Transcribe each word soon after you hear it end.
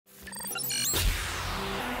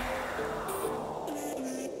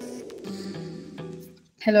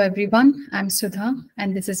Hello everyone, I'm Sudha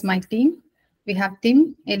and this is my team. We have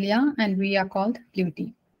Tim, Ilija, and we are called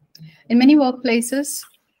Bluetea. In many workplaces,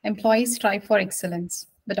 employees strive for excellence,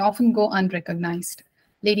 but often go unrecognized,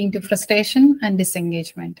 leading to frustration and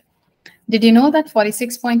disengagement. Did you know that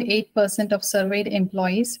 46.8% of surveyed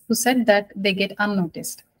employees who said that they get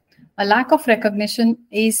unnoticed? A lack of recognition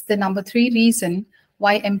is the number 3 reason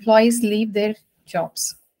why employees leave their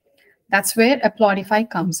jobs. That's where Applaudify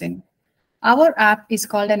comes in. Our app is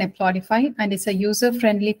called an Applaudify and it's a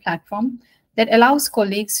user-friendly platform that allows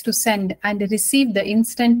colleagues to send and receive the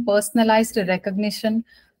instant personalized recognition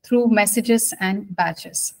through messages and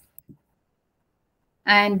badges.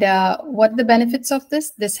 And what are the benefits of this?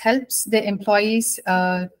 This helps the employees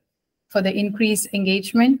for the increased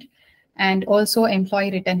engagement and also employee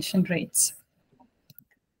retention rates.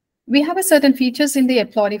 We have a certain features in the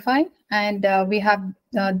Applaudify, and we have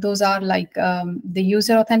those are like the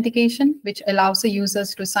user authentication, which allows the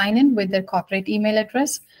users to sign in with their corporate email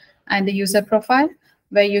address, and the user profile,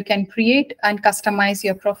 where you can create and customize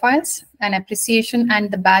your profiles, an appreciation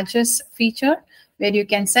and the badges feature, where you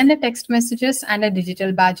can send a text messages and a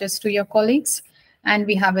digital badges to your colleagues. And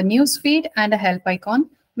we have a news feed and a help icon,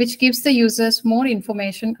 which gives the users more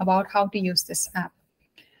information about how to use this app.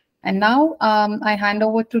 And now I hand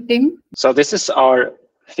over to Tim. So this is our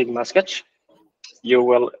Figma sketch. You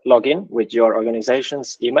will log in with your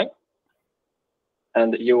organization's email,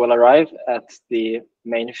 and you will arrive at the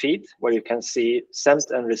main feed where you can see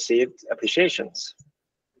sent and received appreciations.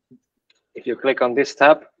 If you click on this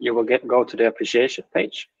tab, you will go to the appreciation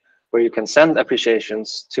page where you can send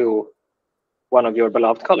appreciations to one of your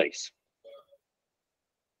beloved colleagues.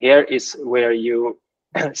 Here is where you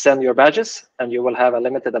send your badges, and you will have a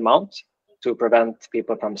limited amount to prevent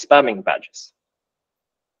people from spamming badges.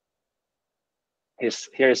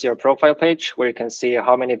 Here is your profile page where you can see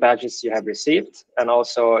how many badges you have received and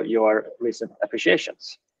also your recent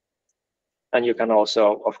appreciations. And you can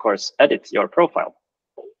also, of course, edit your profile.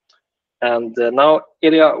 And now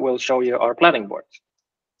Ilija will show you our planning board.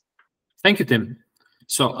 Thank you, Tim.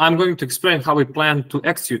 So I'm going to explain how we plan to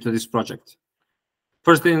execute this project.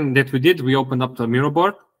 First thing that we did, we opened up the Miro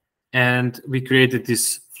board and we created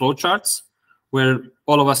these flowcharts where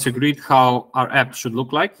all of us agreed how our app should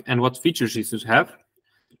look like and what features it should have.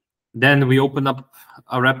 Then we opened up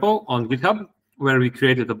a repo on GitHub where we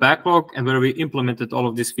created a backlog and where we implemented all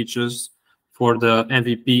of these features for the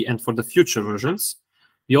MVP and for the future versions.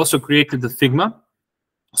 We also created the Figma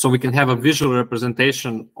so we can have a visual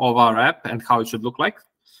representation of our app and how it should look like.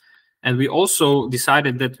 And we also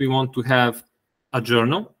decided that we want to have a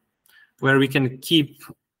journal where we can keep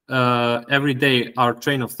every day our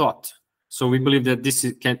train of thought. So we believe that this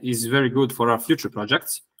is very good for our future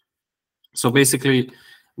projects. So basically,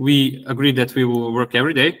 we agreed that we will work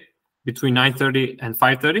every day between 9:30 and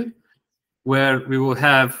 5:30, where we will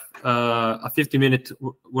have a 50-minute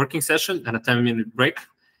working session and a 10-minute break.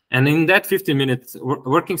 And in that 50-minute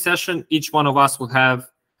working session, each one of us will have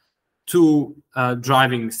 2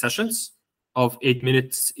 driving sessions of 8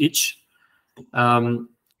 minutes each.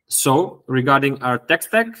 So regarding our tech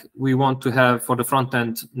stack, we want to have for the front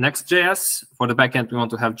end Next.js, for the back end we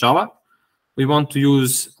want to have Java. We want to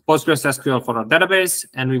use PostgreSQL for our database,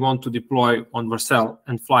 and we want to deploy on Vercel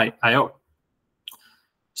and Fly.io.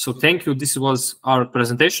 So thank you. This was our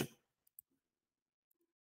presentation.